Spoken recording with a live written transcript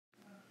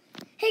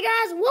Hey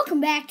guys,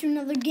 welcome back to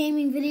another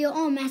gaming video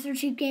on Master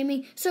Chief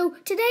Gaming. So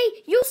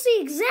today, you'll see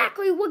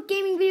exactly what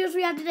gaming videos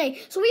we have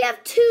today. So we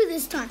have two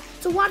this time.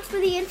 So watch for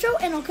the intro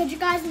and I'll catch you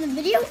guys in the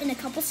video in a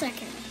couple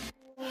seconds.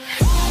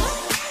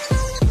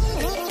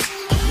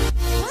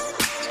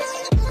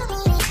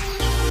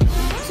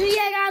 So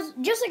yeah guys,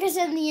 just like I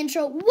said in the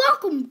intro,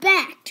 welcome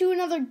back to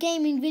another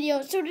gaming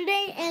video. So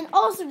today, and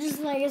also just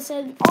like I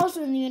said,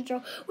 also in the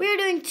intro, we are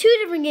doing two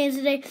different games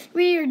today.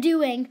 We are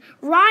doing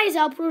Rise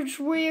Up, which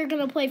we're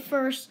going to play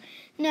first.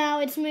 Now,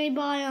 it's made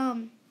by,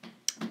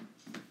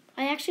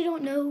 I actually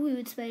don't know who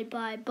it's made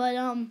by, but,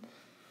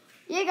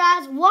 yeah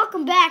guys,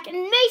 welcome back. And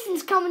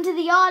Mason's coming to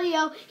the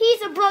audio.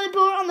 He's a Brother Boy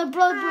on the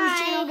Brother Boys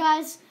channel,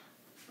 guys.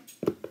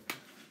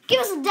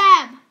 Give us a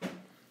dab.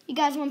 You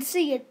guys won't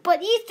see it,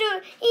 but he's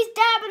dabbing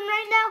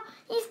right now.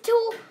 He's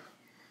cool.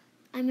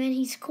 I meant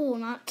he's cool,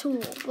 not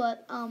tool,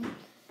 but,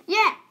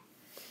 yeah.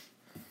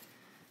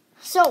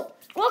 So,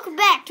 welcome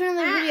back to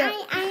another video.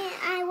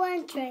 I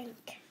want a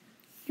drink.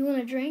 You want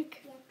a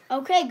drink? Yeah.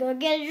 Okay, go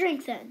get a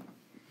drink then.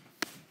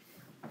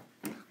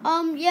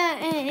 Yeah,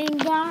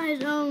 and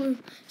guys,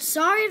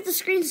 sorry if the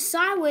screen's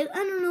sideways. I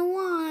don't know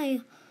why.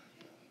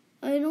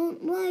 I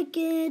don't like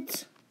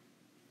it.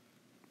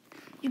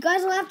 You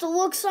guys will have to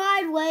look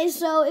sideways,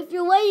 so if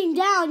you're laying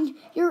down,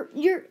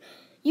 you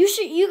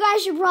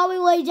guys should probably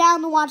lay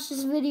down to watch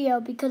this video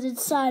because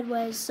it's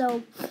sideways,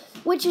 so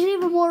which is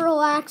even more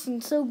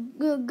relaxing. So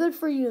good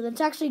for you.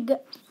 That's actually good.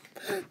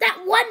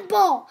 That one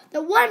ball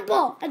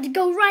had to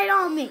go right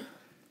on me.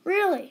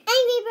 Really?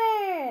 Angry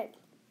Bird.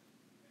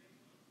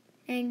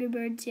 Angry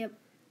Birds, yep.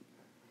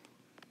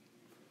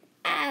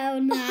 Oh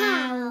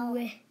no.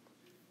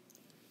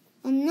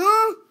 Oh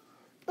no.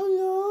 Oh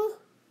no.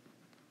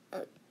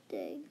 Oh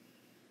dang.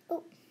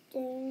 Oh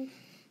dang.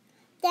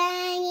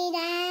 Dang,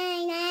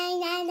 dang, dang,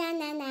 dang, dang,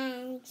 dang,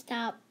 dang.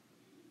 Stop.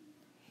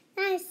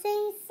 I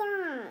sing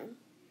song.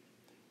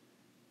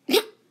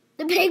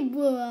 The pig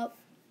blew up.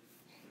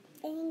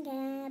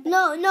 Finger.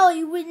 No,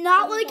 you would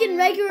not like in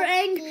regular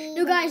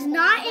no guys,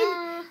 not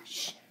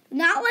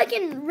like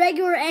in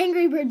regular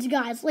Angry Birds,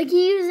 guys. Like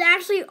he was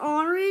actually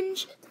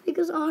orange. The pig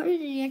was orange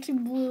and he actually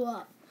blew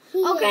up.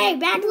 Okay,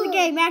 back to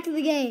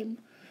the game.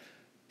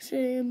 So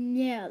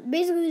yeah,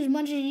 basically there's a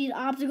bunch of these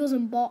obstacles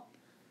and balls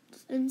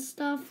and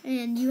stuff,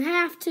 and you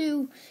have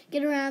to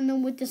get around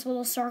them with this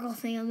little circle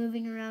thing I'm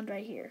moving around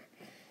right here.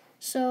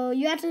 So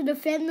you have to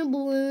defend the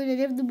balloon, and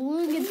if the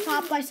balloon gets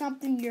popped by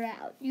something, you're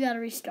out. You gotta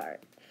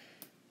restart.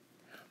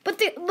 But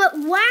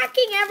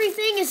whacking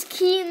everything is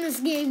key in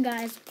this game,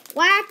 guys.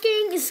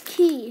 Whacking is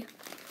key.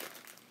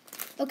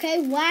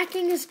 Okay,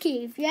 whacking is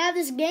key. If you have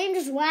this game,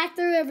 just whack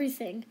through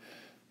everything.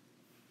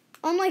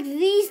 Unlike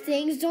these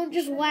things, don't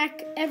just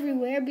whack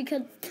everywhere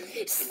because...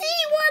 See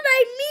what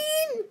I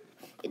mean?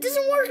 It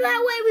doesn't work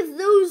that way with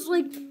those,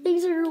 like,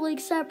 things that are, like,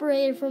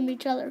 separated from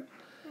each other.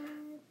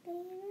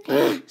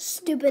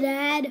 Stupid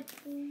ad.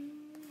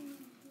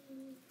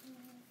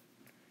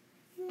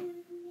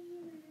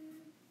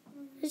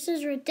 This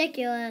is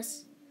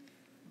ridiculous.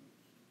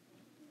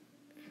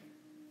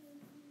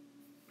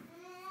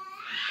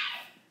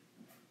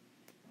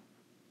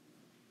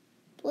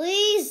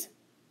 Please,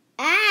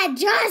 ad,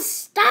 just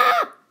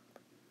stop.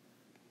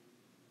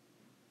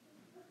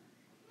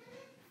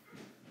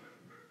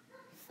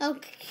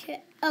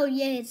 Okay. Oh,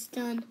 yeah, it's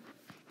done.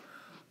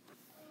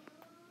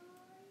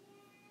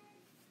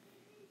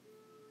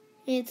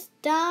 It's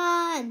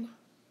done.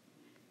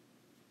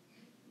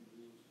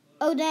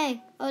 Oh,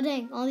 dang. Oh,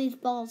 dang. All these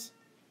balls.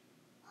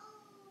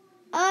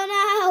 Oh,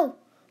 no.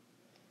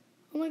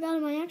 Oh, my God.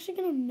 Am I actually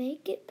going to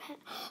make it past?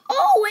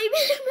 Oh, we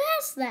made it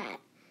past that.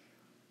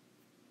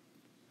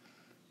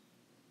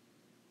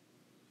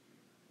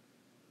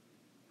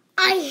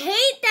 I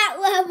hate that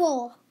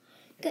level.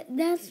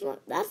 That's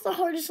the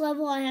hardest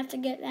level I have to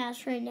get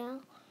past right now.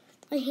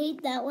 I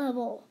hate that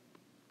level.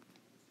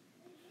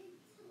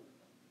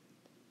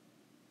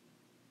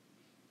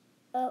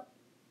 Oh,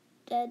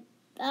 dead.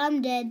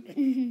 I'm dead.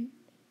 And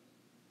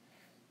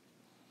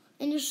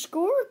your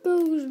score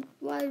goes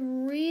by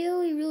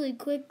really, really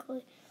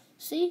quickly.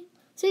 See,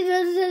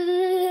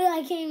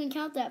 I can't even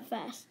count that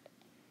fast.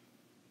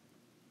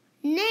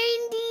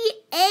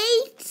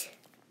 98.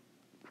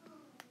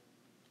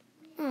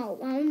 Oh,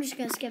 well, I'm just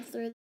gonna skip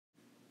through.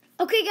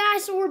 Okay,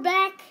 guys, so we're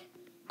back.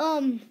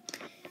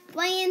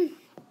 Playing.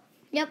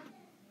 Yep,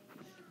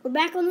 we're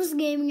back on this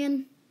game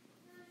again.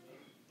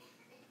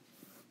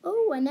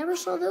 Oh, I never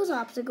saw those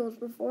obstacles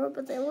before,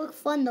 but they look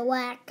fun to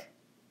whack.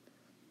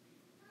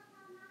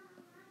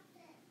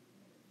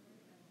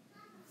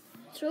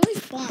 It's really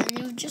fun.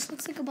 It just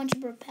looks like a bunch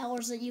of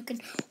propellers that you can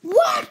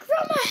whack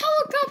from a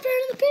helicopter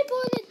and the people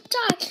in it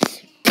die.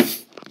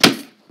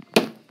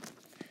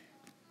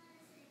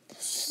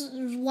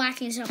 There's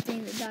whacking something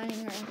in the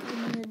dining room.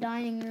 I'm in the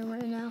dining room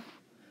right now.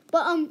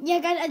 But, yeah,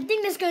 guys, I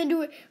think that's going to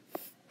do it.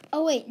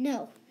 Oh, wait,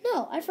 no.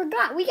 No, I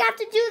forgot. We have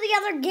to do the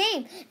other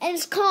game, and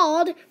it's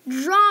called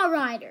Draw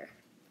Rider.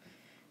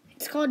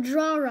 It's called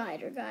Draw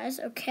Rider,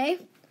 guys, okay?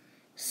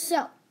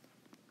 So,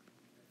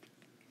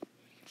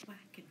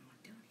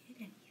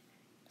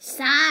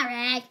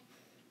 Sorry.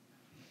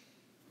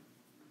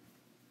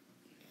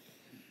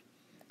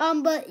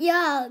 But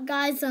yeah,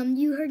 guys,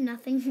 you heard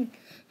nothing.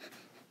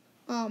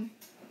 Oh,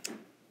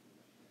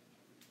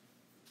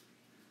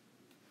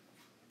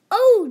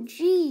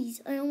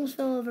 jeez, I almost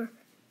fell over.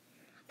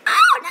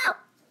 Oh,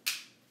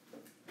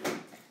 no!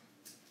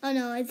 Oh,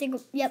 no, I think,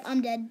 yep,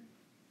 I'm dead.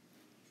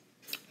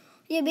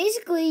 Yeah,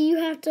 basically, you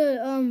have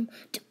to,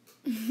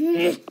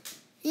 yeah,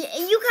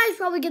 you guys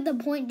probably get the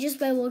point just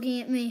by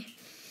looking at me.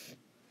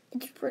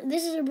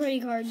 This is a pretty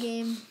hard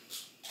game.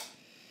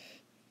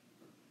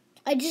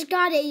 I just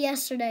got it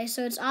yesterday,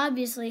 so it's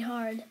obviously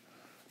hard.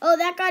 Oh,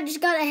 that guy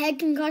just got a head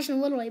concussion,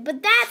 literally.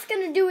 But that's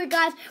going to do it,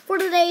 guys, for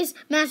today's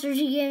Master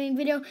G Gaming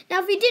video.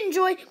 Now, if you did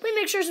enjoy, please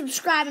make sure to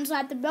subscribe and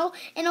slap the bell.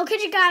 And I'll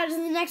catch you guys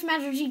in the next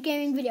Master G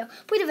Gaming video.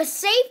 Please have a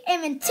safe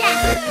and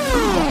fantastic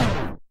day.